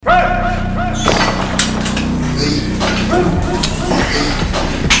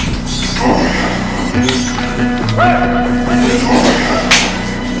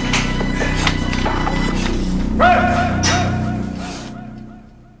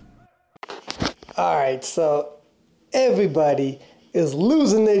All right, so everybody is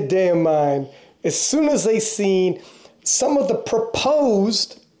losing their damn mind as soon as they seen some of the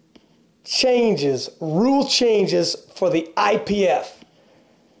proposed changes, rule changes for the IPF.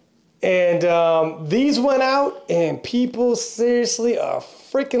 And these went out, and people seriously are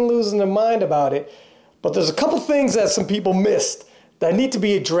freaking losing their mind about it. But there's a couple things that some people missed that need to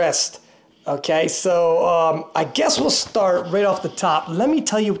be addressed. Okay, so I guess we'll start right off the top. Let me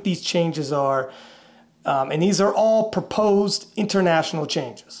tell you what these changes are. And these are all proposed international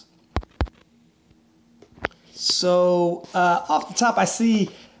changes. So off the top, I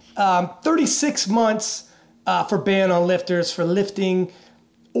see 36 months for ban on lifters for lifting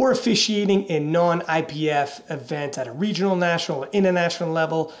or officiating in non-IPF events at a regional, national, or international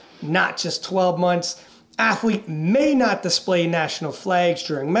level, not just 12 months. Athlete may not display national flags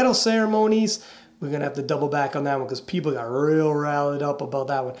during medal ceremonies. We're going to have to double back on that one because people got real rallied up about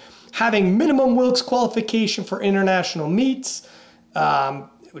that one. Having minimum Wilks qualification for international meets,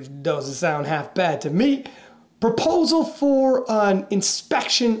 which doesn't sound half bad to me. Proposal for an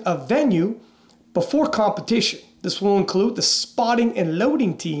inspection of venue before competition. This will include the spotting and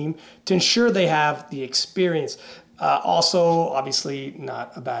loading team to ensure they have the experience. Also, obviously,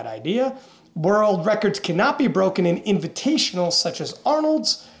 not a bad idea. World records cannot be broken in invitationals such as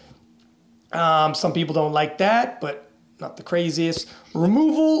Arnold's. Some people don't like that, but not the craziest.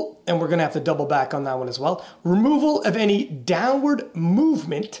 Removal, and we're going to have to double back on that one as well. Removal of any downward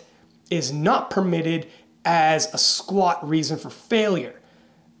movement is not permitted as a squat reason for failure.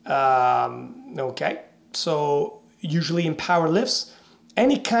 Okay, so usually in power lifts,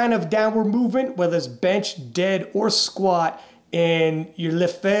 any kind of downward movement, whether it's bench, dead, or squat, and your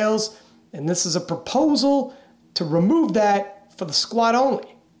lift fails, and this is a proposal to remove that for the squat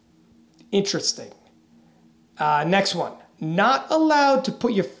only. Interesting. Next one. Not allowed to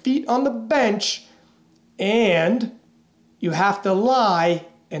put your feet on the bench, and you have to lie,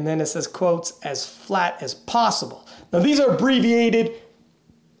 and then it says, quotes, as flat as possible. Now, these are abbreviated.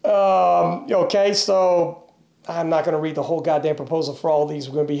 Okay, so I'm not going to read the whole goddamn proposal for all of these.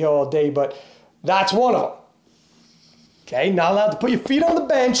 We're going to be here all day, but that's one of them. Okay, not allowed to put your feet on the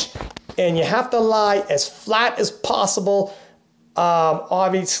bench, and you have to lie as flat as possible.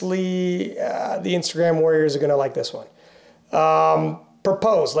 Obviously, the Instagram warriors are going to like this one.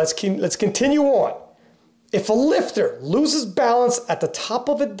 Propose. Let's continue on. If a lifter loses balance at the top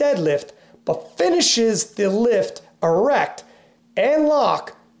of a deadlift, but finishes the lift erect and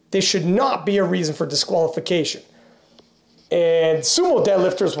lock, this should not be a reason for disqualification. And sumo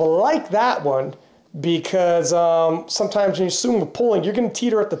deadlifters will like that one because sometimes when you're sumo pulling, you're going to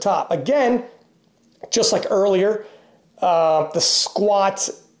teeter at the top. Again, just like earlier, the squat,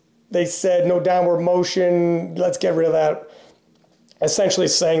 they said no downward motion. Let's get rid of that. Essentially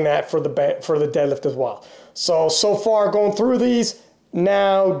saying that for the deadlift as well. So far going through these,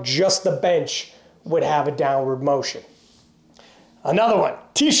 now just the bench would have a downward motion. Another one,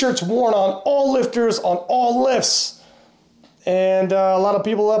 t-shirts worn on all lifters on all lifts. And a lot of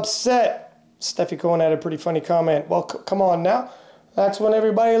people upset. Steffi Cohen had a pretty funny comment. Well, come on now. That's when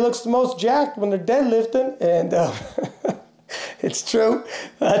everybody looks the most jacked, when they're deadlifting. And it's true.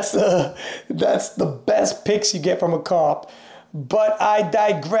 That's the best pics you get from a comp. But I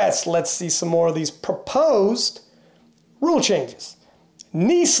digress. Let's see some more of these proposed rule changes.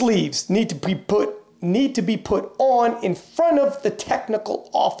 Knee sleeves need to be put on in front of the technical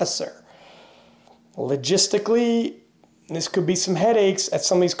officer. Logistically, this could be some headaches at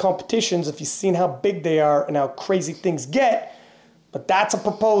some of these competitions if you've seen how big they are and how crazy things get. But that's a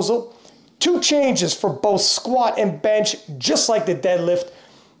proposal. 2 changes for both squat and bench, just like the deadlift.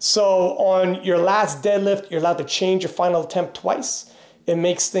 So on your last deadlift, you're allowed to change your final attempt twice. It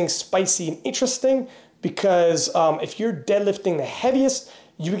makes things spicy and interesting because if you're deadlifting the heaviest,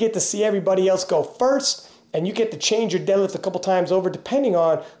 you get to see everybody else go first, and you get to change your deadlift a couple times over depending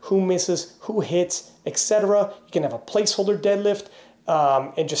on who misses, who hits, etc. You can have a placeholder deadlift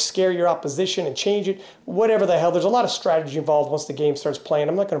and just scare your opposition and change it, whatever the hell. There's a lot of strategy involved once the game starts playing.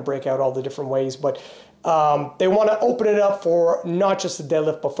 I'm not going to break out all the different ways, but they want to open it up for not just the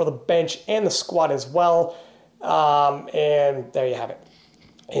deadlift, but for the bench and the squat as well. And there you have it.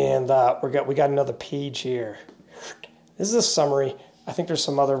 And we got another page here. This is a summary. I think there's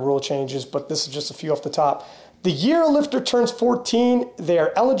some other rule changes, but this is just a few off the top. The year a lifter turns 14, they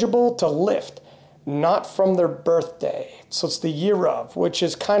are eligible to lift, not from their birthday. So it's the year of, which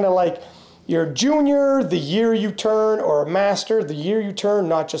is kind of like your junior, the year you turn, or a master, the year you turn,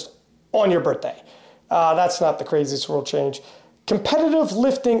 not just on your birthday. That's not the craziest rule change. Competitive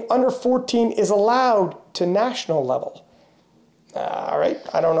lifting under 14 is allowed to national level. All right,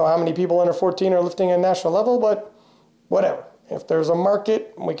 I don't know how many people under 14 are lifting at national level, but whatever. If there's a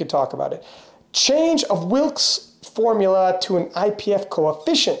market, we could talk about it. Change of Wilks formula to an IPF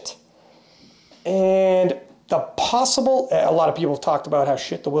coefficient. And the possible, a lot of people have talked about how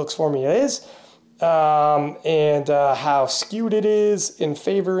shit the Wilks formula is, and how skewed it is in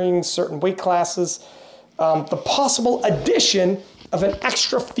favoring certain weight classes. The possible addition of an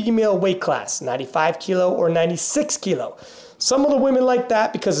extra female weight class, 95 kilo or 96 kilo. Some of the women like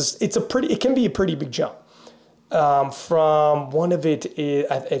that because it can be a pretty big jump. From one of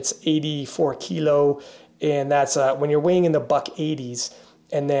it's 84 kilo, and that's when you're weighing in the buck 80s,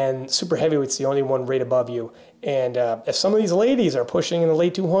 and then super heavyweight's the only one right above you. And if some of these ladies are pushing in the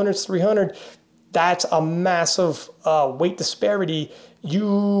late 200s, 300, that's a massive weight disparity.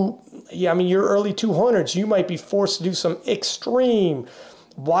 Your early 200s, you might be forced to do some extreme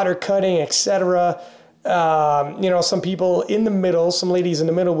water cutting, etc. Some people in the middle, some ladies in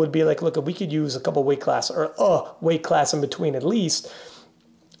the middle would be like, look, we could use a couple weight class or a weight class in between at least,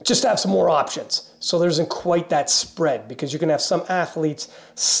 just to have some more options. So there isn't quite that spread, because you can have some athletes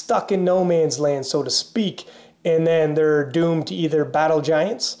stuck in no man's land, so to speak, and then they're doomed to either battle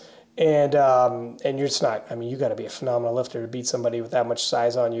giants, and you're just not, you got to be a phenomenal lifter to beat somebody with that much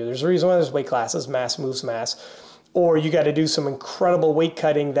size on you. There's a reason why there's weight classes, mass moves mass. Or you got to do some incredible weight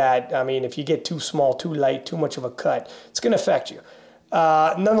cutting that, if you get too small, too light, too much of a cut, it's going to affect you.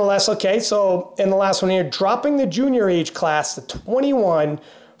 Nonetheless, okay, so in the last one here, dropping the junior age class to 21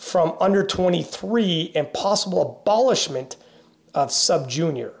 from under 23 and possible abolishment of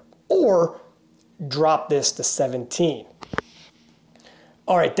sub-junior, or drop this to 17.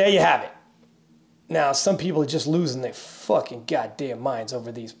 All right, there you have it. Now, some people are just losing their fucking goddamn minds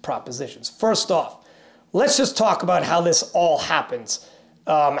over these propositions. First off, let's just talk about how this all happens,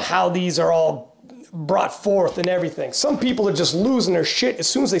 how these are all brought forth and everything. Some people are just losing their shit as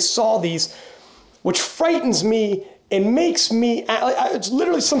soon as they saw these, which frightens me and makes me, it's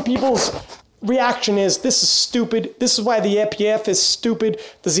literally some people's reaction is, this is stupid. This is why the IPF is stupid.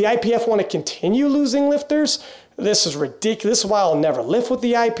 Does the IPF want to continue losing lifters? This is ridiculous. This is why I'll never lift with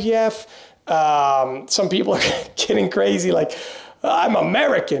the IPF. Some people are getting crazy, like, I'm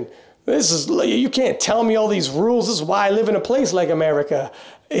American. You can't tell me all these rules. This is why I live in a place like America.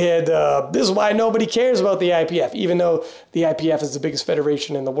 And this is why nobody cares about the IPF, even though the IPF is the biggest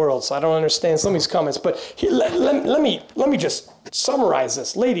federation in the world. So I don't understand some of these comments. But here, let me just summarize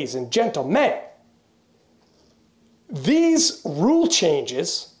this. Ladies and gentlemen, these rule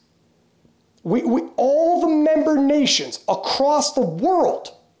changes, we all the member nations across the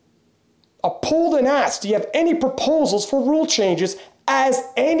world are pulled and asked, do you have any proposals for rule changes, as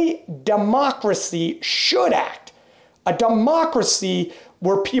any democracy should act? A democracy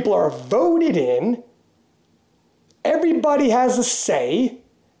where people are voted in, everybody has a say,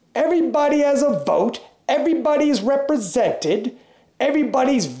 everybody has a vote, everybody is represented,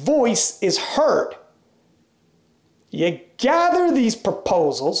 everybody's voice is heard. You gather these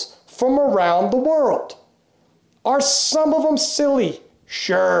proposals from around the world. Are some of them silly?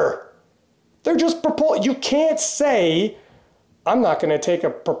 Sure. They're just proposals. You can't say, I'm not going to take a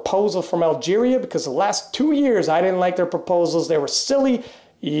proposal from Algeria because the last 2 years I didn't like their proposals. They were silly.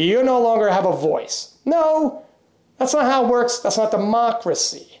 You no longer have a voice. No, that's not how it works. That's not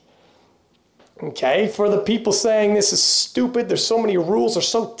democracy. Okay, for the people saying this is stupid, there's so many rules, they're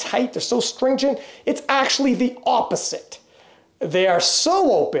so tight, they're so stringent, it's actually the opposite. They are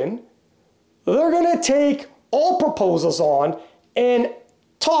so open, they're going to take all proposals on and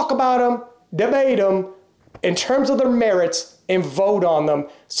talk about them, debate them in terms of their merits, and vote on them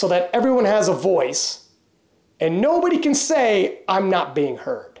so that everyone has a voice and nobody can say, I'm not being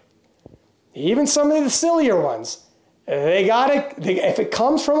heard. Even some of the sillier ones, if it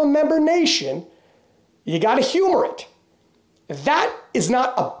comes from a member nation, you gotta humor it. That is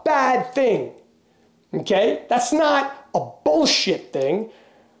not a bad thing, okay? That's not a bullshit thing.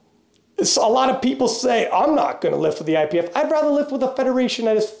 A lot of people say, I'm not gonna lift with the IPF. I'd rather lift with a federation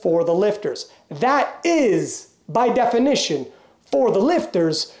that is for the lifters. That is, by definition, for the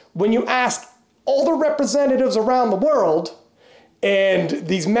lifters. When you ask all the representatives around the world and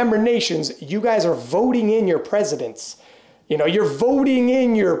these member nations, you guys are voting in your presidents. You know, you're voting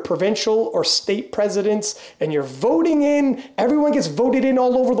in your provincial or state presidents, and you're voting in, everyone gets voted in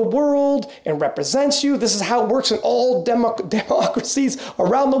all over the world and represents you. This is how it works in all democracies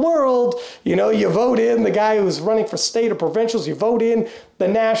around the world. You know, you vote in the guy who's running for state or provincials, you vote in the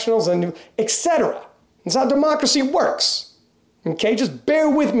nationals, and etc. That's how democracy works. Okay, just bear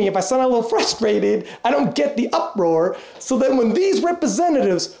with me if I sound a little frustrated. I don't get the uproar. So then when these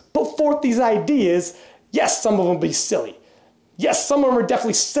representatives put forth these ideas, yes, some of them will be silly. Yes, some of them are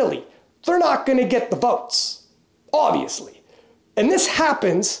definitely silly. They're not going to get the votes, obviously. And this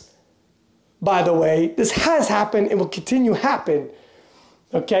happens, by the way, this has happened and will continue to happen.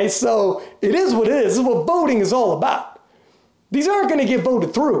 Okay, so it is what it is. This is what voting is all about. These aren't going to get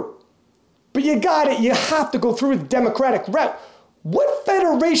voted through. But you have to go through the democratic route. What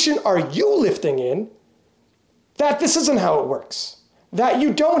federation are you lifting in that this isn't how it works? That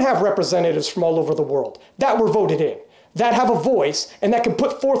you don't have representatives from all over the world that were voted in, that have a voice, and that can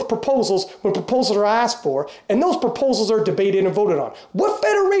put forth proposals when proposals are asked for, and those proposals are debated and voted on. What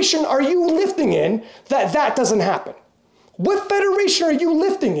federation are you lifting in that doesn't happen? What federation are you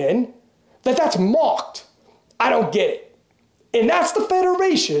lifting in that's mocked? I don't get it. And that's the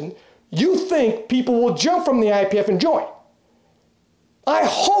federation you think people will jump from the IPF and join. I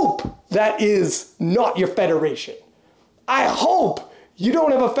hope that is not your federation. I hope you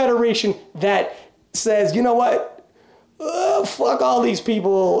don't have a federation that says, you know what? Fuck all these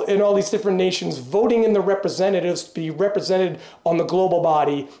people in all these different nations voting in the representatives to be represented on the global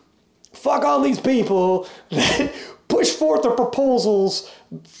body. Fuck all these people that push forth their proposals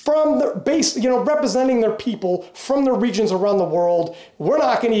from their base, representing their people from their regions around the world. We're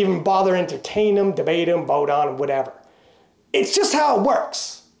not going to even bother entertain them, debate them, vote on them, whatever. It's just how it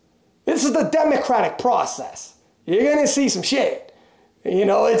works. This is the democratic process. You're going to see some shit.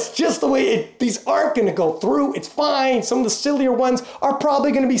 It's just the way these aren't going to go through. It's fine. Some of the sillier ones are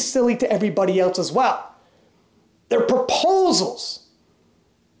probably going to be silly to everybody else as well. They're proposals.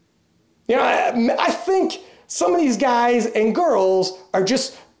 I think some of these guys and girls are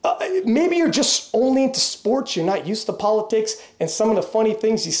just, maybe you're just only into sports. You're not used to politics and some of the funny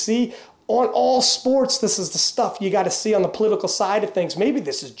things you see. On all sports, this is the stuff you got to see on the political side of things. Maybe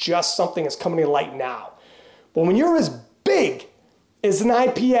this is just something that's coming to light now. But when you're as big as an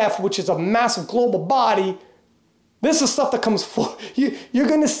IPF, which is a massive global body, this is stuff that comes forward. You're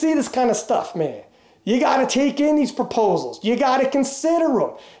going to see this kind of stuff, man. You got to take in these proposals. You got to consider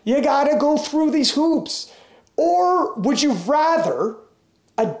them. You got to go through these hoops. Or would you rather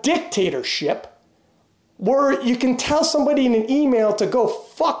a dictatorship where you can tell somebody in an email to go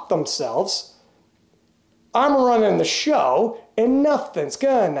fuck themselves? I'm running the show and nothing's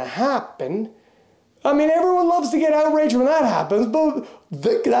gonna happen. I mean, everyone loves to get outraged when that happens, but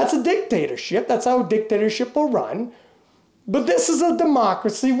that's a dictatorship. That's how a dictatorship will run. But this is a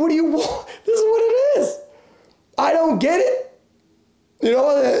democracy. What do you want? This is what it is. I don't get it.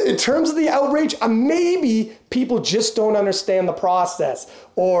 In terms of the outrage, maybe people just don't understand the process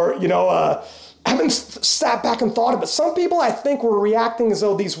or, haven't sat back and thought of it. Some people, I think, were reacting as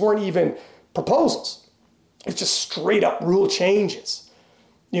though these weren't even proposals. It's just straight up rule changes.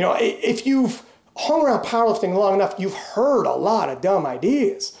 If you've hung around powerlifting long enough, you've heard a lot of dumb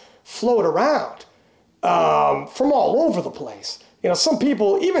ideas float around from all over the place. Some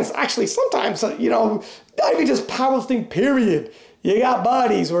people, even actually sometimes, not even just powerlifting, period. You got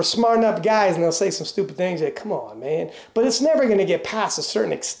buddies who are smart enough guys and they'll say some stupid things like, come on, man. But it's never going to get past a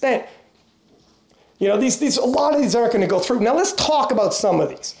certain extent. A lot of these aren't going to go through. Now let's talk about some of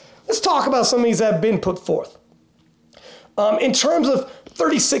these. Let's talk about some of these that have been put forth. In terms of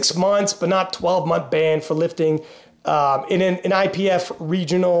 36 months, but not 12-month ban for lifting in an IPF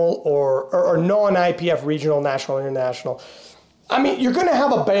regional or non-IPF regional, national, international. I mean, you're going to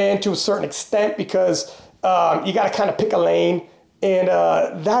have a ban to a certain extent because you got to kind of pick a lane. And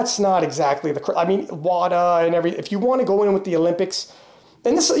that's not exactly WADA and if you want to go in with the Olympics,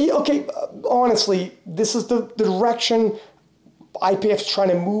 and this, honestly, this is the direction IPF's trying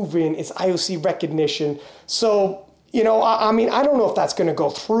to move in, is IOC recognition. So, I don't know if that's going to go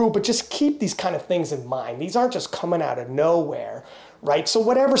through, but just keep these kind of things in mind. These aren't just coming out of nowhere, right? So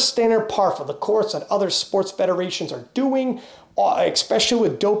whatever standard par for the course that other sports federations are doing, especially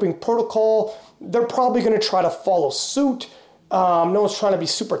with doping protocol, they're probably going to try to follow suit. No one's trying to be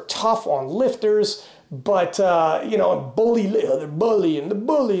super tough on lifters, but, they're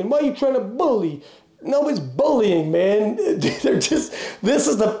bullying. Why are you trying to bully? Nobody's bullying, man. They're just, this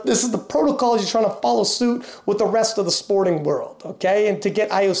is the protocols you're trying to follow suit with the rest of the sporting world, okay? And to get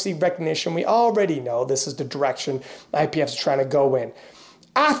IOC recognition, we already know this is the direction IPF is trying to go in.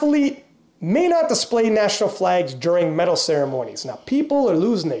 Athlete may not display national flags during medal ceremonies. Now, people are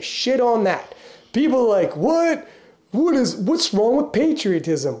losing their shit on that. People are like, what's wrong with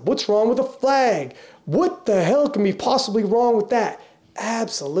patriotism? What's wrong with a flag? What the hell can be possibly wrong with that?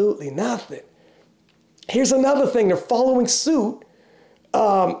 Absolutely nothing. Here's another thing. They're following suit.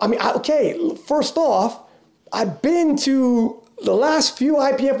 First off, I've been to the last few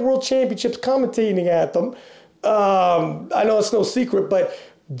IPF World Championships commentating at them. I know it's no secret, but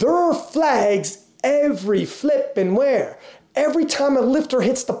there are flags every flip and where. Every time a lifter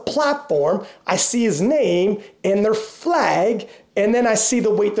hits the platform, I see his name and their flag, and then I see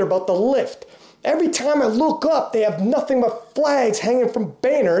the weight they're about to lift. Every time I look up, they have nothing but flags hanging from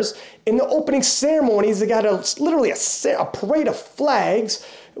banners. In the opening ceremonies, they got literally a parade of flags.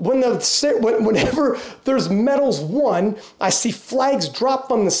 Whenever there's medals won, I see flags drop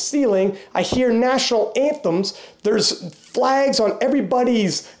from the ceiling. I hear national anthems. There's flags on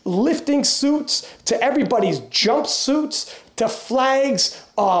everybody's lifting suits, to everybody's jumpsuits, to flags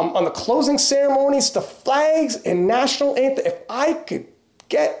on the closing ceremonies, to flags and national anthem. If I could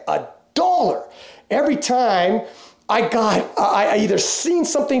get $1 every time I either seen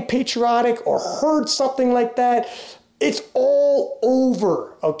something patriotic or heard something like that, it's all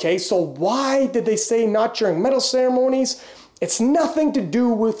over, okay? So why did they say not during medal ceremonies? It's nothing to do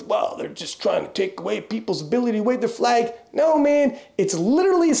with, well, they're just trying to take away people's ability to wave their flag. No, man, it's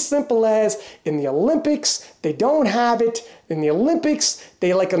literally as simple as in the Olympics, they don't have it. In the Olympics,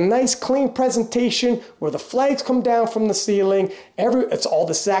 they like a nice clean presentation where the flags come down from the ceiling. It's all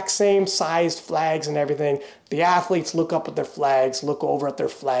the exact same sized flags and everything. The athletes look up at their flags, look over at their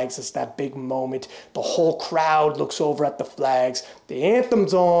flags. It's that big moment. The whole crowd looks over at the flags. The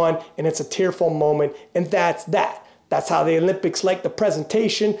anthem's on, and it's a tearful moment, and that's that. That's how the Olympics like the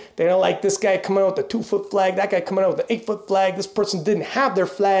presentation. They don't like this guy coming out with a 2-foot flag, that guy coming out with an 8-foot flag. This person didn't have their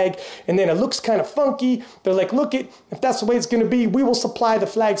flag, and then it looks kind of funky. They're like, look it, if that's the way it's gonna be, we will supply the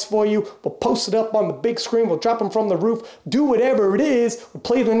flags for you. We'll post it up on the big screen. We'll drop them from the roof. Do whatever it is. We'll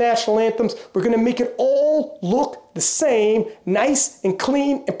play the national anthems. We're gonna make it all look the same, nice and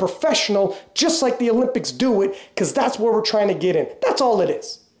clean and professional, just like the Olympics do it, because that's where we're trying to get in. That's all it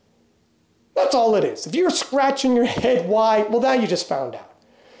is. That's all it is. If you're scratching your head why, well, now you just found out.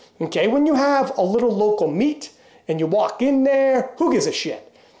 Okay, when you have a little local meet and you walk in there, who gives a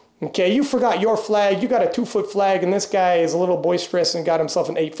shit? Okay, you forgot your flag, you got a 2-foot flag, and this guy is a little boisterous and got himself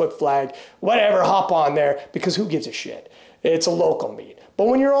an 8-foot flag. Whatever, hop on there, because who gives a shit? It's a local meet. But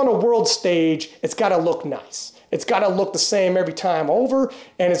when you're on a world stage, it's got to look nice. It's got to look the same every time over,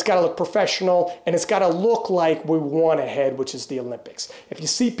 and it's got to look professional, and it's got to look like we want ahead, which is the Olympics. If you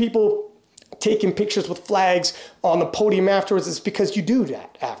see people taking pictures with flags on the podium afterwards, it's because you do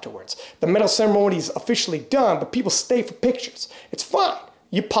that afterwards. The medal ceremony is officially done, but people stay for pictures. It's fine.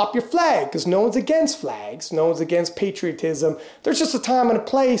 You pop your flag because no one's against flags. No one's against patriotism. There's just a time and a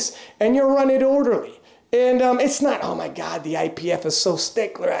place, and you run it orderly. And it's not, oh my God, the IPF is so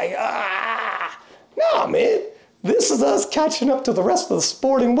stickler. No, man. This is us catching up to the rest of the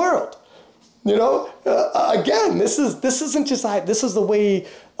sporting world. You know, again, this isn't just, this is the way,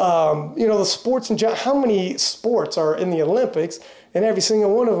 the sports in general, how many sports are in the Olympics, and every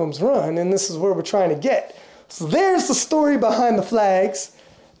single one of them's run, and this is where we're trying to get. So there's the story behind the flags.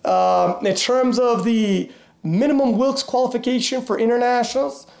 In terms of the minimum Wilks qualification for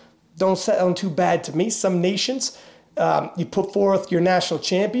internationals, don't sound too bad to me. Some nations, you put forth your national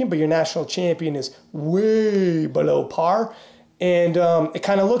champion, but your national champion is way below par, and it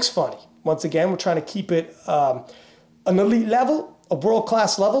kind of looks funny. Once again, we're trying to keep it an elite level, a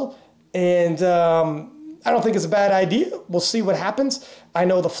world-class level, and I don't think it's a bad idea. We'll see what happens. I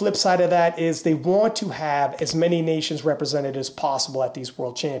know the flip side of that is they want to have as many nations represented as possible at these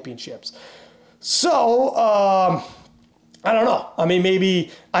world championships. So, I don't know. I mean,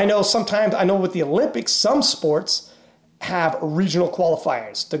 maybe, I know with the Olympics, some sports have regional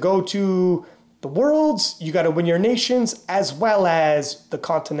qualifiers. To go to the Worlds, you got to win your nations as well as the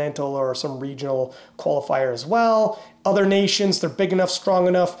continental or some regional qualifier as well. Other nations, they're big enough, strong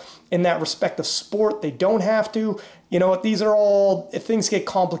enough in that respective sport. They don't have to. You know what? These are all, if things get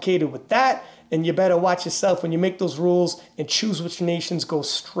complicated with that, and you better watch yourself when you make those rules and choose which nations go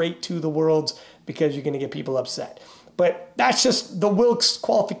straight to the Worlds, because you're going to get people upset. But that's just the Wilks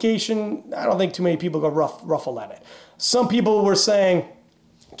qualification. I don't think too many people go ruffle at it. Some people were saying,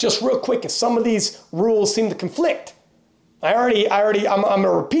 just real quick, if some of these rules seem to conflict, I'm going to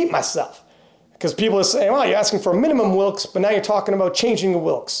repeat myself, because people are saying, well, you're asking for a minimum Wilks, but now you're talking about changing the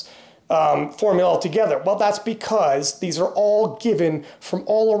Wilks formula altogether. Well, that's because these are all given from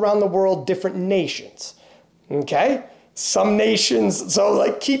all around the world, different nations. Okay? Some nations,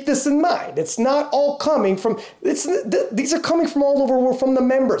 so keep this in mind. It's not all coming from, these are coming from all over the world, from the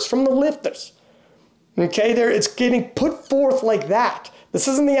members, from the lifters. Okay? It's getting put forth like that. This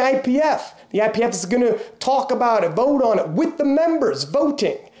isn't the IPF. The IPF is going to talk about it, vote on it with the members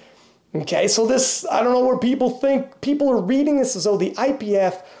voting. Okay, so this, I don't know where people think, people are reading this as though the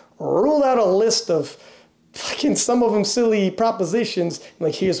IPF ruled out a list of fucking, some of them silly propositions,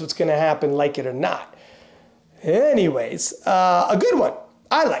 here's what's going to happen, like it or not. Anyways, a good one,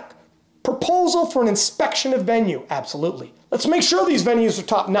 I like. Proposal for an inspection of venue, absolutely. Let's make sure these venues are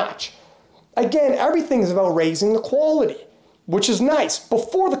top notch. Again, everything is about raising the quality, which is nice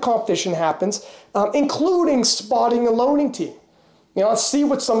before the competition happens, including spotting a loading team. Let's see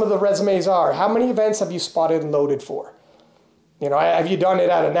what some of the resumes are. How many events have you spotted and loaded for? Have you done it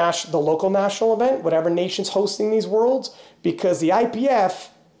at the local national event, whatever nation's hosting these worlds? Because the IPF,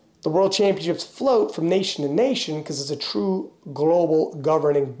 the World Championships, float from nation to nation because it's a true global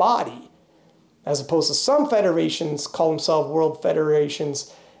governing body, as opposed to some federations call themselves world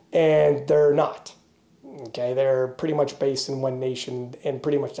federations, and they're not. Okay, they're pretty much based in one nation, and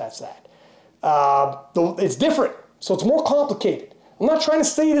pretty much that's that. It's different, so it's more complicated. I'm not trying to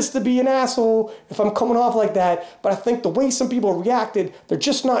say this to be an asshole if I'm coming off like that, but I think the way some people reacted, they're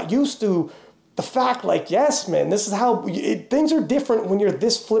just not used to the fact, like, yes, man, this is how things are different when you're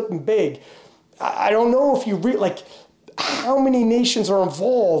this flipping big. I don't know if you how many nations are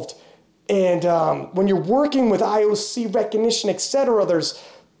involved, and when you're working with IOC recognition, etc.,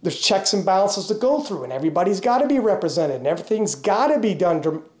 there's checks and balances to go through, and everybody's got to be represented, and everything's got to be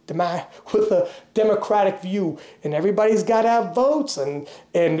done with a democratic view, and everybody's got to have votes, and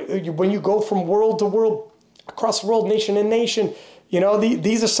when you go from world to world, across the world, nation to nation,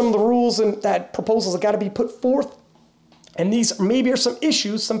 these are some of the rules and that proposals that got to be put forth. And these maybe are some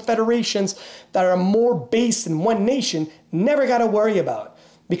issues some federations that are more based in one nation never got to worry about,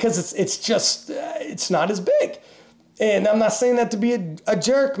 because it's not as big. And I'm not saying that to be a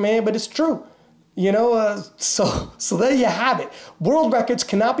jerk, man, but it's true. So there you have it. World records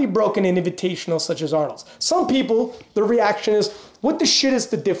cannot be broken in invitationals such as Arnold's. Some people, the reaction is, what the shit is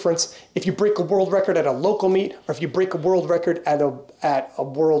the difference if you break a world record at a local meet or if you break a world record at a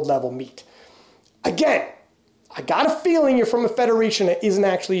world level meet? Again, I got a feeling you're from a federation that isn't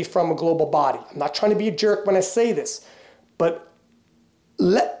actually from a global body. I'm not trying to be a jerk when I say this, but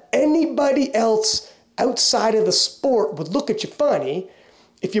let anybody else outside of the sport would look at you funny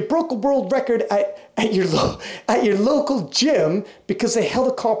if you broke a world record at your local gym because they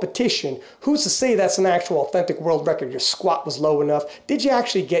held a competition. Who's to say that's an actual authentic world record? Your squat was low enough. Did you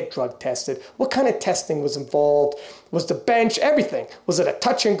actually get drug tested? What kind of testing was involved? Was the bench, everything? Was it a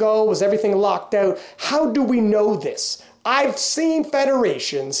touch and go? Was everything locked out? How do we know this? I've seen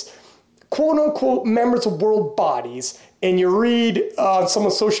federations, quote unquote, members of world bodies, and you read on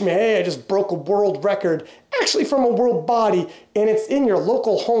someone's social media, hey, I just broke a world record, actually from a world body, and it's in your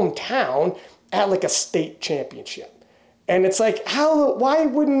local hometown at like a state championship. And it's like, why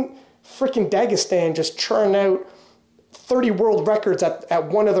wouldn't freaking Dagestan just churn out 30 world records at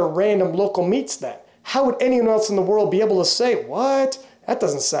one of their random local meets then? How would anyone else in the world be able to say, what? That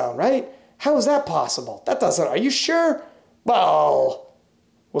doesn't sound right. How is that possible? Are you sure? Well,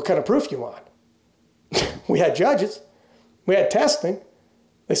 what kind of proof you want? We had judges. We had testing.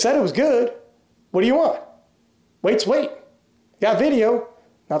 They said it was good. What do you want? Wait's weight. Got video.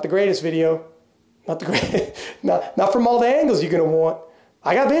 Not the greatest video. Not from all the angles you're going to want.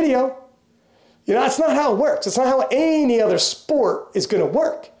 I got video. That's not how it works. It's not how any other sport is going to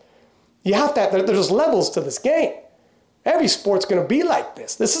work. You have to there's levels to this game. Every sport's going to be like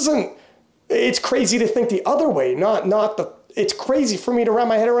this. It's crazy to think the other way. It's crazy for me to wrap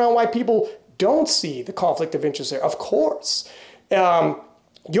my head around why people don't see the conflict of interest there. Of course,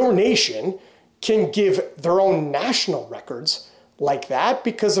 your nation can give their own national records like that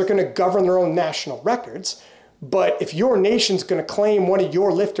because they're going to govern their own national records. But if your nation's going to claim one of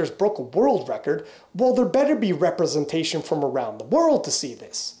your lifters broke a world record, well, there better be representation from around the world to see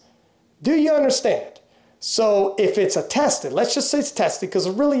this. Do you understand? So if it's attested, let's just say it's tested because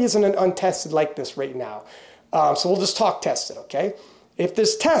there really isn't an untested like this right now. So we'll just talk tested, okay? If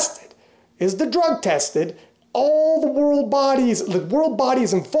this tested, is the drug tested, all the world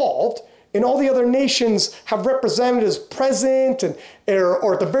bodies involved, and all the other nations have representatives present,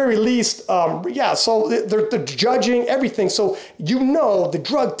 or at the very least, so they're judging everything. So the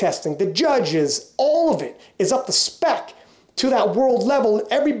drug testing, the judges, all of it is up to spec to that world level, and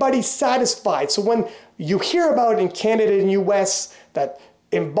everybody's satisfied. So when you hear about it in Canada and US, that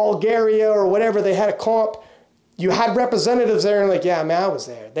in Bulgaria or whatever they had a comp, you had representatives there and like, yeah, man, I was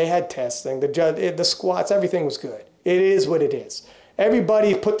there. They had testing, the squats, everything was good. It is what it is.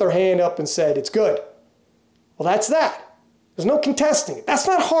 Everybody put their hand up and said, it's good. Well, that's that. There's no contesting it. That's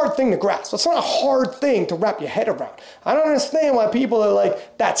not a hard thing to grasp. That's not a hard thing to wrap your head around. I don't understand why people are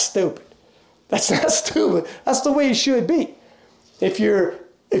like, that's stupid. That's not stupid. That's the way it should be. If you're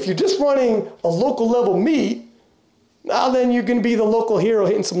just running a local level meet, now then you're going to be the local hero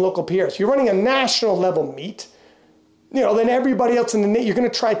hitting some local peers. If you're running a national level meet, then everybody else in the nation, you're going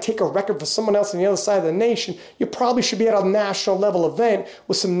to try to take a record for someone else on the other side of the nation. You probably should be at a national level event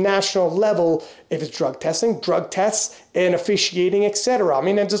with some national level, if it's drug testing, drug tests and officiating, etc. I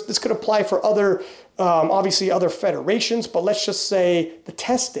mean, this could apply for other, obviously other federations, but let's just say the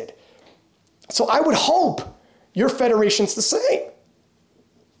tested. So I would hope your federation's the same.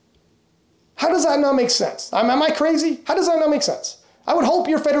 How does that not make sense? Am I crazy? How does that not make sense? I would hope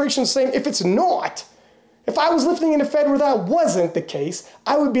your federation's the same. If it's not, if I was lifting in a fed where that wasn't the case,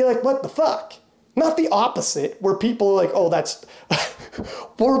 I would be like, what the fuck? Not the opposite, where people are like, oh, that's,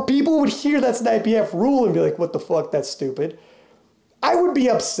 where people would hear that's an IPF rule and be like, what the fuck, that's stupid. I would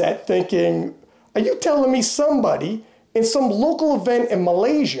be upset thinking, are you telling me somebody in some local event in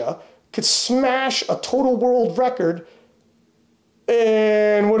Malaysia could smash a total world record?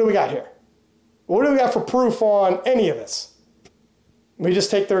 And what do we got here? What do we got for proof on any of this? We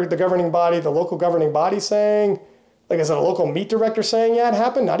just take the governing body, the local governing body saying, like, is it a local meat director saying, yeah, it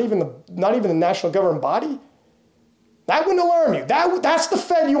happened? Not even the national governing body? That wouldn't alarm you. That's the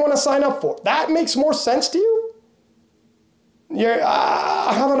Fed you want to sign up for. That makes more sense to you? You're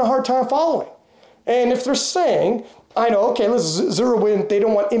having a hard time following. And if they're saying, I know, okay, let's zero in, they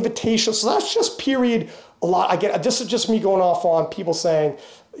don't want invitational. So that's just period a lot. This is just me going off on people saying,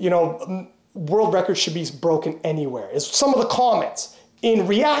 world records should be broken anywhere. Is some of the comments in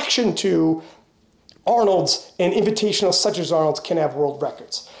reaction to Arnold's and invitational such as Arnold's can have world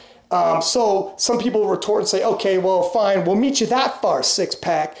records. So some people retort and say, okay, well, fine, we'll meet you that far, six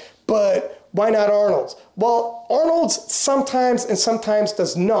pack, but why not Arnold's? Well, Arnold's sometimes and sometimes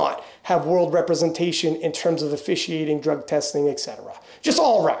does not have world representation in terms of officiating, drug testing, etc. Just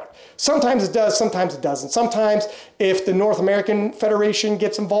all around. Sometimes it does, sometimes it doesn't. Sometimes if the North American Federation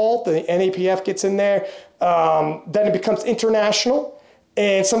gets involved, the NAPF gets in there, then it becomes international.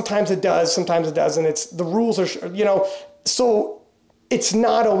 And sometimes it does, sometimes it doesn't. The rules are, so it's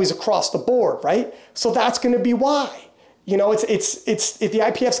not always across the board, right? So that's going to be why. The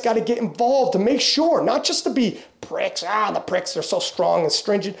IPF's got to get involved to make sure, not just to be pricks. The pricks are so strong and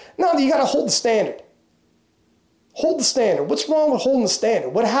stringent. No, you got to hold the standard. Hold the standard. What's wrong with holding the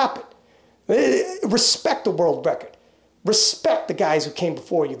standard? What happened? Respect the world record. Respect the guys who came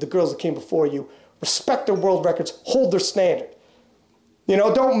before you, the girls who came before you. Respect their world records. Hold their standard.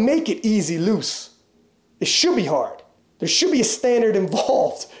 Don't make it easy, loose. It should be hard. There should be a standard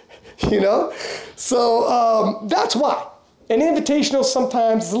involved, So that's why. And invitational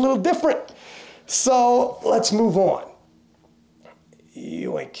sometimes is a little different. So let's move on.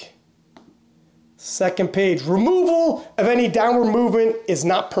 Yoink. Second page. Removal of any downward movement is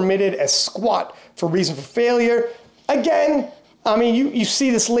not permitted as squat for reason for failure. Again, I mean, you see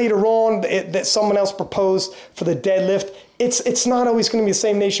this later on that someone else proposed for the deadlift. It's not always going to be the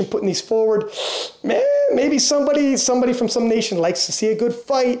same nation putting these forward. Man, maybe somebody from some nation likes to see a good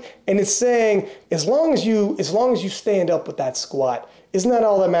fight, and it's saying as long as you stand up with that squat, isn't that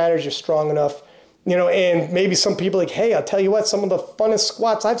all that matters? You're strong enough, And maybe some people like, hey, I'll tell you what, some of the funnest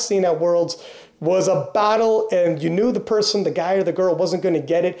squats I've seen at Worlds was a battle, and you knew the person, the guy or the girl, wasn't going to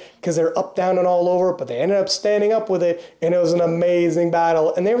get it because they're up, down, and all over, but they ended up standing up with it, and it was an amazing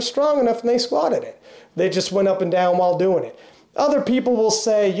battle, and they were strong enough, and they squatted it. They just went up and down while doing it. Other people will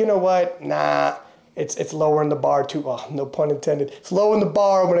say, you know what, nah, it's lowering the bar too, no pun intended. It's lowering the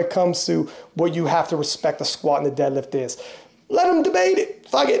bar when it comes to what you have to respect the squat and the deadlift is. Let them debate it.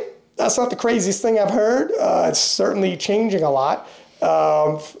 Fuck it. That's not the craziest thing I've heard. It's certainly changing a lot.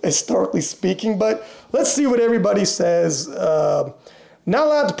 Historically speaking, but let's see what everybody says. Not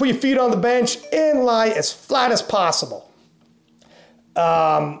allowed to put your feet on the bench and lie as flat as possible.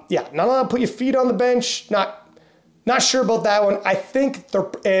 Not allowed to put your feet on the bench. Not sure about that one. I think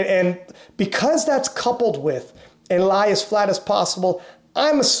and because that's coupled with and lie as flat as possible,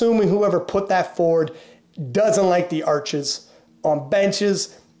 I'm assuming whoever put that forward doesn't like the arches on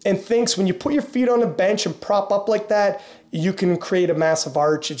benches and thinks when you put your feet on a bench and prop up like that, you can create a massive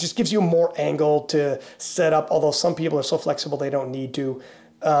arch. It just gives you more angle to set up, although some people are so flexible they don't need to.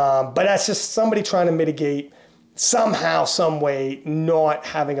 But that's just somebody trying to mitigate somehow, some way, not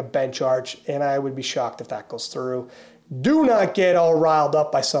having a bench arch, and I would be shocked if that goes through. Do not get all riled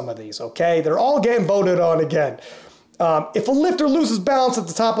up by some of these, okay? They're all getting voted on again. If a lifter loses balance at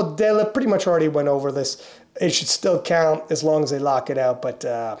the top of the deadlift, pretty much already went over this, it should still count as long as they lock it out, but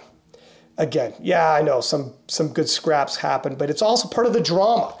again, yeah, I know some good scraps happen, but it's also part of the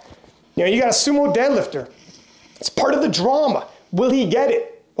drama. You got a sumo deadlifter. It's part of the drama. Will he get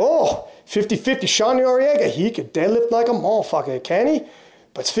it? Oh, 50-50. Sean Noriega, he could deadlift like a motherfucker, can he?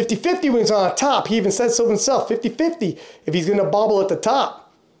 But it's 50-50 when he's on top. He even said so himself, 50-50 if he's going to bobble at the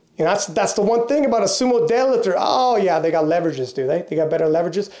top. And that's the one thing about a sumo deadlifter. Oh, yeah, they got leverages, do they? They got better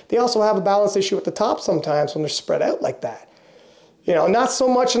leverages. They also have a balance issue at the top sometimes when they're spread out like that. You know, not so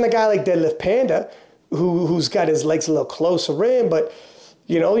much in a guy like Deadlift Panda, who's got his legs a little closer in, but,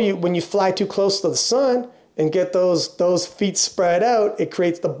 you know, when you fly too close to the sun and get those feet spread out, it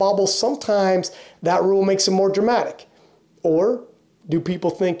creates the bubble. Sometimes that rule makes it more dramatic. Or do people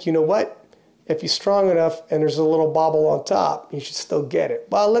think, you know what? If you're strong enough and there's a little bobble on top, you should still get it.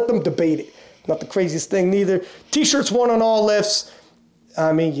 Well, let them debate it. Not the craziest thing neither. T-shirts won on all lifts.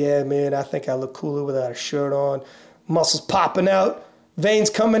 I mean, yeah, man, I think I look cooler without a shirt on. Muscles popping out. Veins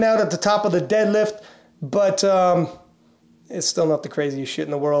coming out at the top of the deadlift. But it's still not the craziest shit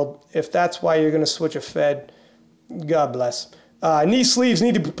in the world. If that's why you're going to switch a Fed, God bless. Knee sleeves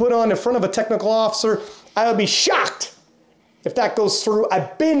need to be put on in front of a technical officer. I would be shocked if that goes through.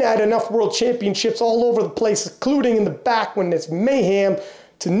 I've been at enough world championships all over the place, including in the back when it's mayhem,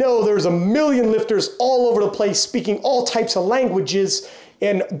 to know there's a million lifters all over the place speaking all types of languages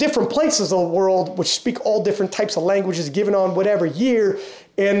in different places of the world, which speak all different types of languages given on whatever year.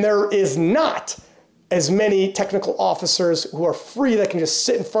 And there is not as many technical officers who are free that can just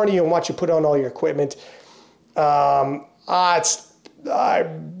sit in front of you and watch you put on all your equipment. I'm just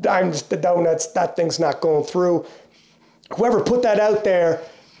the donuts. That thing's not going through. Whoever put that out there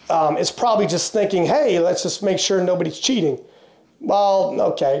is probably just thinking, hey, let's just make sure nobody's cheating. Well,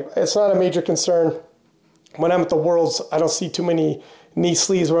 okay, it's not a major concern. When I'm at the Worlds, I don't see too many knee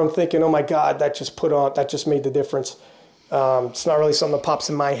sleeves where I'm thinking, oh my God, that just made the difference. It's not really something that pops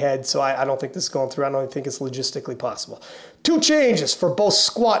in my head, so I don't think this is going through. I don't even think it's logistically possible. 2 changes for both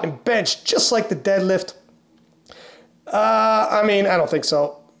squat and bench, just like the deadlift. I mean, I don't think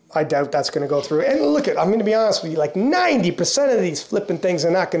so. I doubt that's going to go through. And look I'm going to be honest with you, like 90% of these flipping things are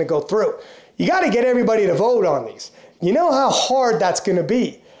not going to go through. You got to get everybody to vote on these. You know how hard that's going to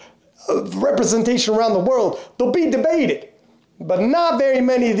be. Representation around the world, they'll be debated. But not very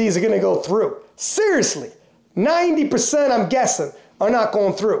many of these are going to go through. Seriously, 90% I'm guessing are not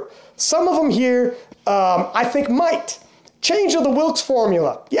going through. Some of them here, I think might. Change of the Wilks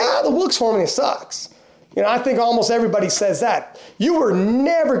formula. Yeah, the Wilks formula sucks. You know, I think almost everybody says that. You were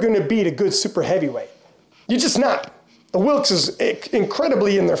never going to beat a good super heavyweight. You're just not. The Wilks is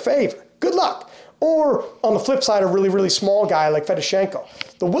incredibly in their favor. Good luck. Or on the flip side, a really, really small guy like Fedoshenko.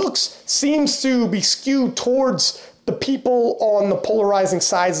 The Wilks seems to be skewed towards the people on the polarizing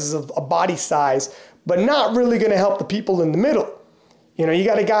sizes of a body size, but not really going to help the people in the middle. You know, you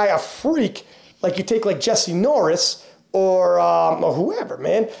got a guy, a freak, like you take like Jesse Norris, or whoever,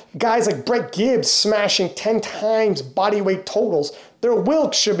 man. Guys like Brett Gibbs smashing 10 times body weight totals. Their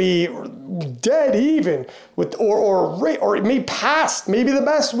Wilks should be dead even with, or maybe past, maybe the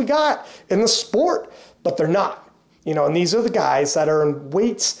best we got in the sport, but they're not. You know, and these are the guys that are in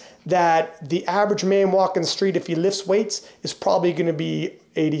weights that the average man walking the street, if he lifts weights, is probably going to be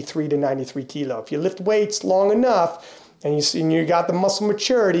 83 to 93 kilo. If you lift weights long enough, and you got the muscle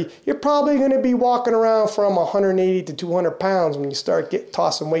maturity, you're probably going to be walking around from 180 to 200 pounds when you start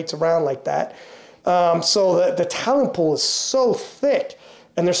tossing weights around like that. So the talent pool is so thick,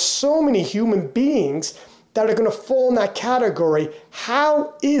 and there's so many human beings that are going to fall in that category.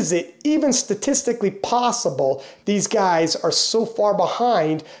 How is it even statistically possible these guys are so far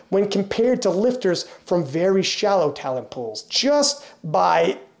behind when compared to lifters from very shallow talent pools? Just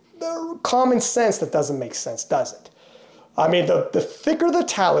by the common sense, that doesn't make sense, does it? I mean, the thicker the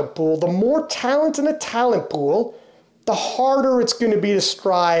talent pool, the more talent in a talent pool, the harder it's going to be to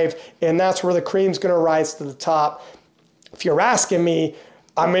strive, and that's where the cream's going to rise to the top. If you're asking me,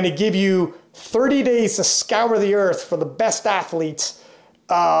 I'm going to give you 30 days to scour the earth for the best athletes.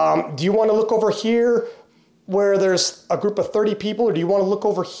 Do you want to look over here where there's a group of 30 people, or do you want to look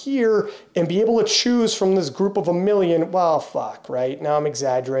over here and be able to choose from this group of 1 million? Well, fuck, right? Now I'm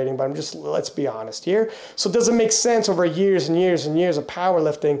exaggerating, but let's be honest here. So does it make sense over years and years and years of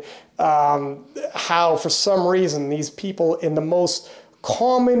powerlifting how for some reason these people in the most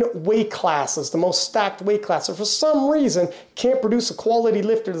common weight classes, the most stacked weight classes, for some reason can't produce a quality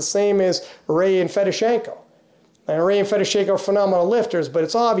lifter the same as Ray and Fedoshenko? And Ray and Fedoshenko are phenomenal lifters, but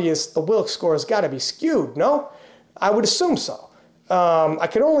it's obvious the Wilks score has got to be skewed, no? I would assume so. I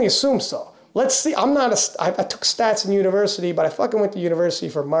could only assume so. Let's see. I took stats in university, but I fucking went to university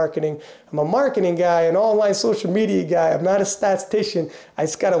for marketing. I'm a marketing guy, an online social media guy. I'm not a statistician. I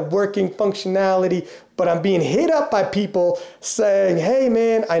just got a working functionality, but I'm being hit up by people saying, hey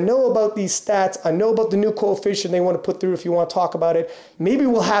man, I know about these stats. I know about the new coefficient they want to put through if you want to talk about it. Maybe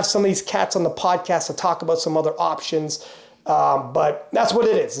we'll have some of these cats on the podcast to talk about some other options. But that's what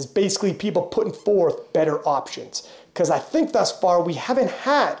it is. It's basically people putting forth better options. Because I think thus far we haven't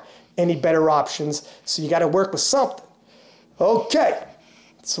had any better options. So you got to work with something. Okay,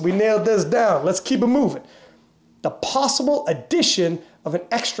 so we nailed this down. Let's keep it moving. The possible addition of an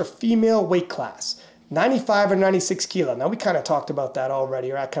extra female weight class, 95 or 96 kilo. Now, we kind of talked about that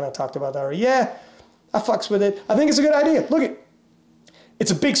already, or I kind of talked about that already. Yeah, I fucks with it. I think it's a good idea. Look it.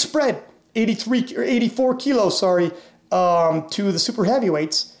 It's a big spread, 84 kilos, to the super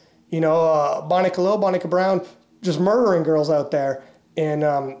heavyweights. Bonica Lowe, Bonica Brown, just murdering girls out there. And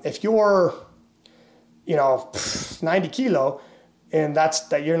if you're, 90 kilo, and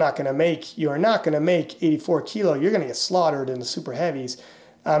you're not going to make 84 kilo. You're going to get slaughtered in the super heavies.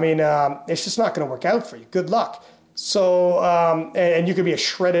 I mean, it's just not going to work out for you. Good luck. So, and you could be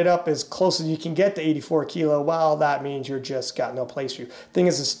shredded up as close as you can get to 84 kilo. Well, that means you're just got no place for you. Thing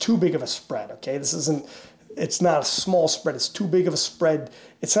is, it's too big of a spread, okay? It's not a small spread. It's too big of a spread.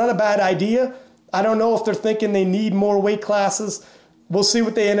 It's not a bad idea. I don't know if they're thinking they need more weight classes. We'll see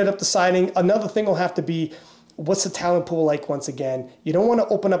what they ended up deciding. Another thing will have to be, what's the talent pool like once again? You don't want to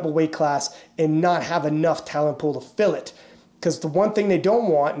open up a weight class and not have enough talent pool to fill it. Because the one thing they don't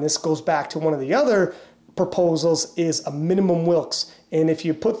want, and this goes back to one of the other proposals, is a minimum Wilks. And if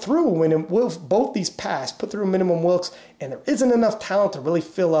you put through, when both these pass, put through minimum Wilks, and there isn't enough talent to really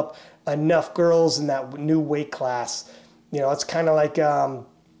fill up enough girls in that new weight class, it's kind of like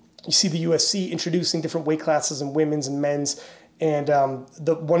you see the UFC introducing different weight classes in women's and men's. And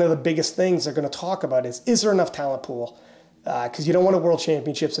one of the biggest things they're going to talk about is there enough talent pool? Because you don't want a world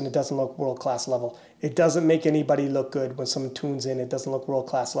championships and it doesn't look world-class level. It doesn't make anybody look good when someone tunes in. It doesn't look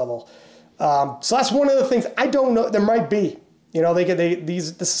world-class level. So that's one of the things. I don't know. There might be.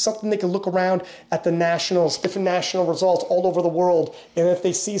 This is something they can look around at the nationals, different national results all over the world. And if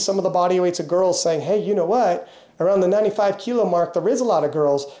they see some of the body weights of girls saying, hey, you know what? Around the 95 kilo mark, there is a lot of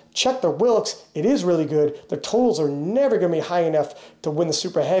girls. Check their Wilks. It is really good. Their totals are never going to be high enough to win the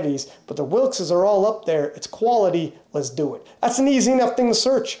super heavies, but the Wilkses are all up there. It's quality. Let's do it. That's an easy enough thing to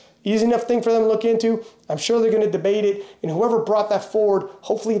search. Easy enough thing for them to look into. I'm sure they're going to debate it. And whoever brought that forward,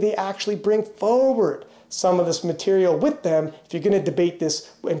 hopefully they actually bring forward some of this material with them if you're going to debate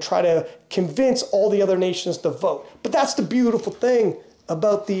this and try to convince all the other nations to vote. But that's the beautiful thing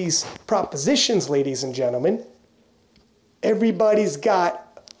about these propositions, ladies and gentlemen. Everybody's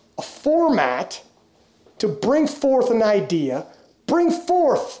got a format to bring forth an idea, bring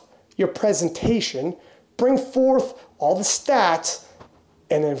forth your presentation, bring forth all the stats,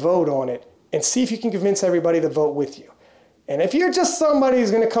 and then vote on it and see if you can convince everybody to vote with you. And if you're just somebody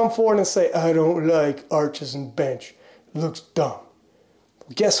who's going to come forward and say, I don't like arches and bench, it looks dumb.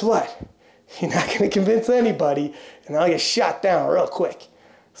 Well, guess what? You're not going to convince anybody, and I'll get shot down real quick.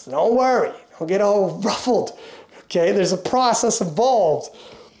 So don't worry. Don't get all ruffled. Okay, there's a process involved.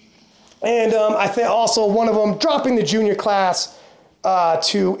 And I think also one of them, dropping the junior class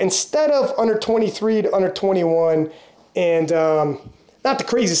to, instead of under 23 to under 21. And not the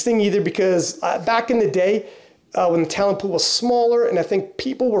craziest thing either, because back in the day, when the talent pool was smaller, and I think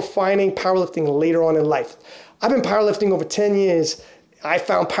people were finding powerlifting later on in life. I've been powerlifting over 10 years. I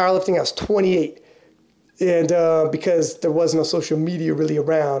found powerlifting, I was 28. And because there was no social media really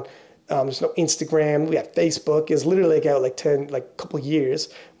around, there's no Instagram. We had Facebook. It's literally a couple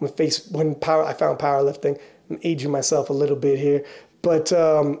years I found powerlifting. I'm aging myself a little bit here, but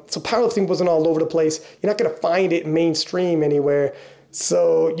so powerlifting wasn't all over the place. You're not going to find it mainstream anywhere.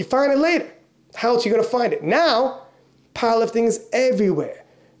 So you find it later. How else are you going to find it? Now, powerlifting is everywhere.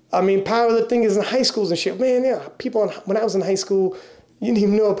 I mean, powerlifting is in high schools and shit. Man, yeah, when I was in high school, you didn't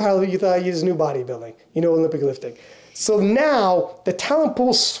even know powerlifting. You thought you just knew bodybuilding, Olympic lifting. So now the talent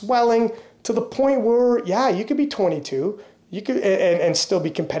pool's swelling to the point where, yeah, you could be 22, you could and still be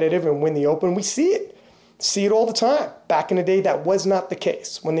competitive and win the Open. We see it all the time. Back in the day, that was not the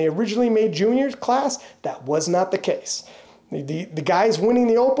case. When they originally made juniors class, that was not the case. The guys winning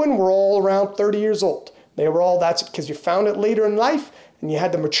the Open were all around 30 years old. That's because you found it later in life and you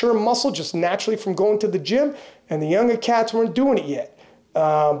had the mature muscle just naturally from going to the gym, and the younger cats weren't doing it yet.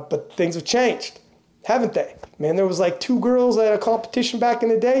 But things have changed, haven't they? Man, there was like 2 girls at a competition back in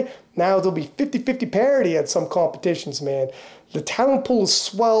the day. Now there'll be 50-50 parity at some competitions, man. The talent pool is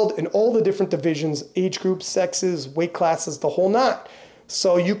swelled in all the different divisions, age groups, sexes, weight classes, the whole nine.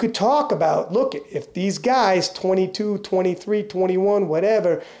 So you could talk about, look, if these guys, 22, 23, 21,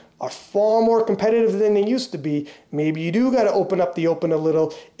 whatever, are far more competitive than they used to be, maybe you do got to open up the Open a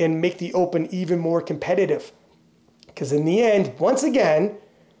little and make the Open even more competitive. Because in the end, once again,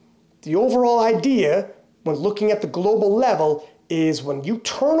 the overall idea when looking at the global level is when you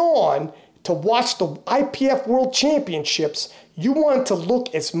turn on to watch the IPF World Championships, You want it to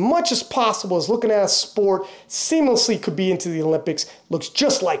look as much as possible as looking at a sport seamlessly could be into the Olympics. Looks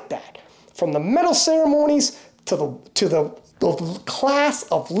just like that. From the medal ceremonies to the class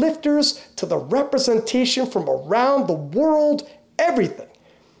of lifters to the representation from around the world, everything.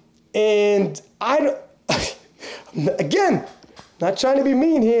 And again, not trying to be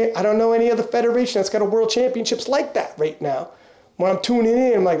mean here. I don't know any other federation that's got a world championships like that right now. When I'm tuning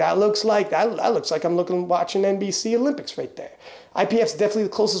in, I'm like, that looks like I'm watching NBC Olympics right there. IPF's definitely the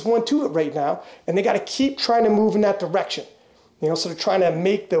closest one to it right now, and they got to keep trying to move in that direction. So they're trying to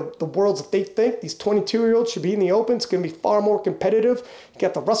make the worlds that they think these 22-year-olds should be in the Open. It's going to be far more competitive. You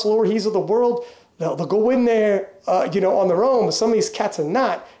got the Russell Orhis of the world. They'll go in there, on their own, but some of these cats are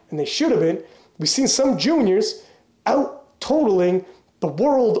not, and they should have been. We've seen some juniors out totaling the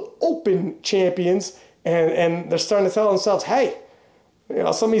World Open champions, and they're starting to tell themselves, hey,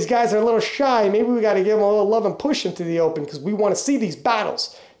 some of these guys are a little shy. Maybe we got to give them a little love and push into the Open because we want to see these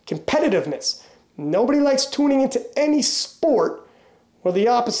battles, competitiveness. Nobody likes tuning into any sport where the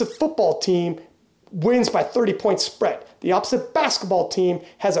opposite football team wins by 30-point spread. The opposite basketball team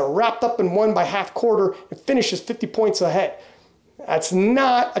has it wrapped up and won by half quarter and finishes 50 points ahead. That's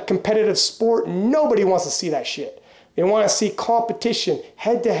not a competitive sport. Nobody wants to see that shit. They want to see competition,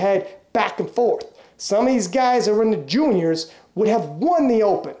 head-to-head, back and forth. Some of these guys that are in the juniors would have won the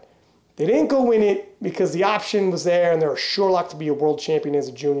Open. They didn't go in it because the option was there and they're sure luck to be a world champion as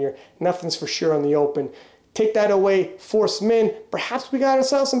a junior. Nothing's for sure on the Open. Take that away, force them in. Perhaps we got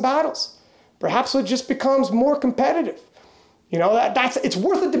ourselves some battles. Perhaps it just becomes more competitive. It's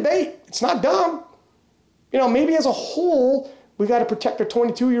worth a debate. It's not dumb. Maybe as a whole, we got to protect our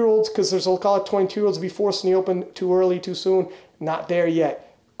 22-year-olds because there's a lot of 22-year-olds to be forced in the Open too early, too soon. Not there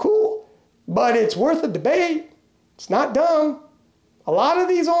yet. Cool. But it's worth a debate. It's not dumb. A lot of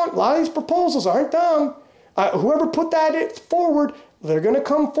these proposals aren't dumb. Whoever put that forward, they're going to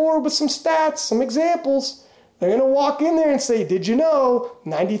come forward with some stats, some examples. They're going to walk in there and say, did you know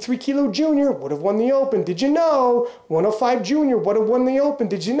 93 kilo junior would have won the Open? Did you know 105 junior would have won the Open?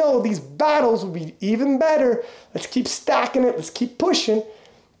 Did you know these battles would be even better? Let's keep stacking it. Let's keep pushing.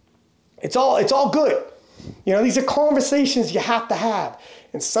 It's all good. These are conversations you have to have.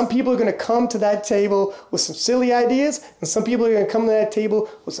 And some people are going to come to that table with some silly ideas, and some people are going to come to that table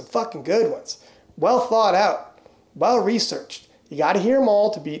with some fucking good ones. Well thought out, well researched. You got to hear them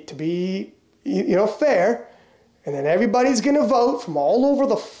all to be fair. And then everybody's going to vote from all over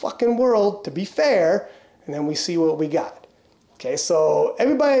the fucking world to be fair, and then we see what we got. Okay, so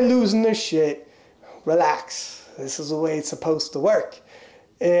everybody losing their shit, relax. This is the way it's supposed to work.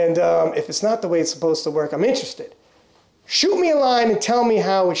 And if it's not the way it's supposed to work, I'm interested. Shoot me a line and tell me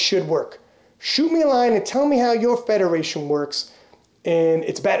how it should work. Shoot me a line and tell me how your federation works, and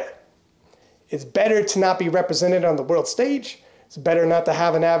it's better. It's better to not be represented on the world stage. It's better not to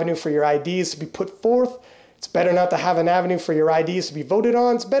have an avenue for your ideas to be put forth. It's better not to have an avenue for your ideas to be voted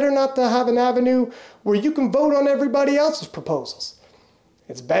on. It's better not to have an avenue where you can vote on everybody else's proposals.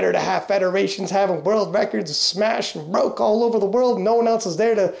 It's better to have federations having world records smashed and broke all over the world and no one else is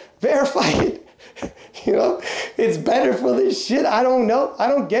there to verify it. It's better for this shit. I don't know. I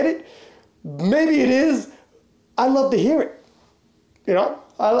don't get it. Maybe it is. I love to hear it.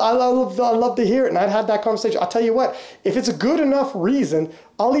 I love to hear it. And I'd have that conversation. I'll tell you what, if it's a good enough reason,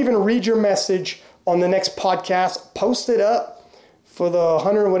 I'll even read your message on the next podcast, post it up for the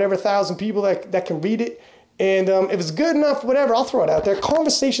 100 or whatever thousand people that can read it. And if it's good enough, whatever, I'll throw it out there.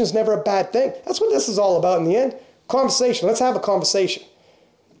 Conversation is never a bad thing. That's what this is all about in the end. Conversation. Let's have a conversation.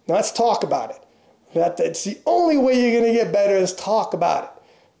 Now, let's talk about it. That's the only way you're going to get better is talk about it.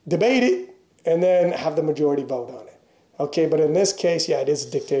 Debate it, and then have the majority vote on it. Okay, but in this case, yeah, it is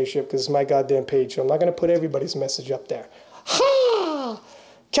a dictatorship because it's my goddamn page, so I'm not going to put everybody's message up there. Ha!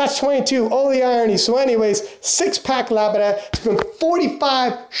 Catch-22, all the irony. So anyways, six-pack Labrador. It's been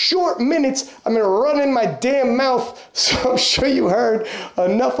 45 short minutes. I'm going to run in my damn mouth, so I'm sure you heard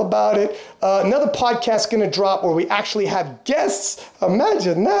enough about it. Another podcast going to drop where we actually have guests.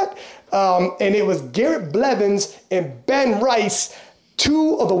 Imagine that. And it was Garrett Blevins and Ben Rice,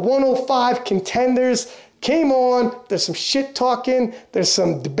 two of the 105 contenders, came on. There's some shit talking. There's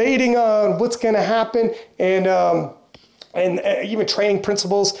some debating on what's going to happen. And even training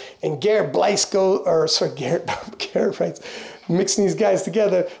principles, and Garrett Rice, mixing these guys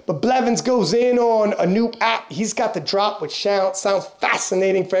together. But Blevins goes in on a new app he's got to drop, which sounds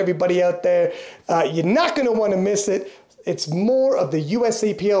fascinating for everybody out there. You're not going to want to miss it. It's more of the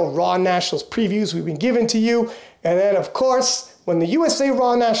USAPL Raw Nationals previews we've been giving to you. And then, of course, when the USA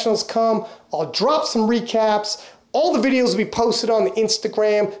Raw Nationals come, I'll drop some recaps All the videos will be posted on the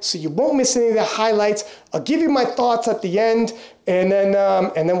Instagram, so you won't miss any of the highlights. I'll give you my thoughts at the end, and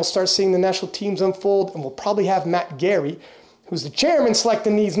then we'll start seeing the national teams unfold, and we'll probably have Matt Gary, who's the chairman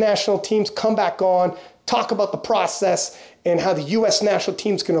selecting these national teams, come back on, talk about the process and how the U.S. national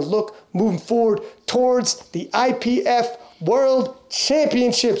team's going to look moving forward towards the IPF World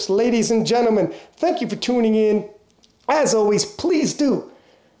Championships. Ladies and gentlemen, thank you for tuning in. As always, please do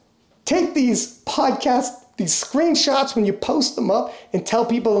take these podcasts, these screenshots when you post them up and tell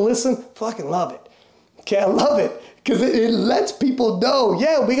people to listen. Fucking love it. Okay, I love it because it lets people know,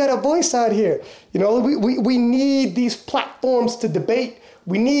 yeah, we got a voice out here. You know, we need these platforms to debate.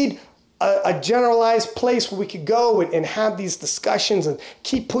 We need a generalized place where we could go and have these discussions and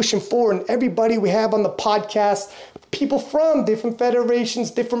keep pushing forward. And everybody we have on the podcast, people from different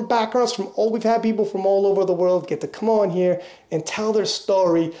federations, different backgrounds, we've had people from all over the world get to come on here and tell their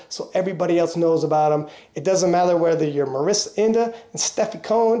story so everybody else knows about them. It doesn't matter whether you're Marissa Inda and Steffi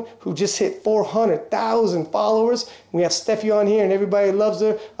Cohen, who just hit 400,000 followers. We have Steffi on here and everybody loves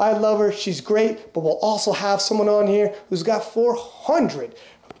her. I love her. She's great. But we'll also have someone on here who's got 400,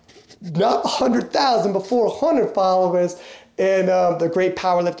 not 100,000, but 400 followers. And the great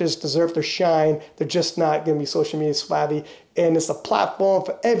powerlifters deserve their shine. They're just not going to be social media savvy. And it's a platform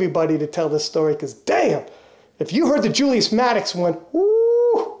for everybody to tell this story. Because damn, if you heard the Julius Maddox one,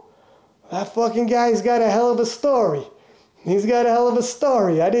 woo, that fucking guy's got a hell of a story. He's got a hell of a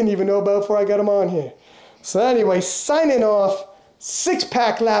story I didn't even know about before I got him on here. So anyway, signing off.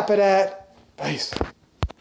 Six-pack lap of that. Peace.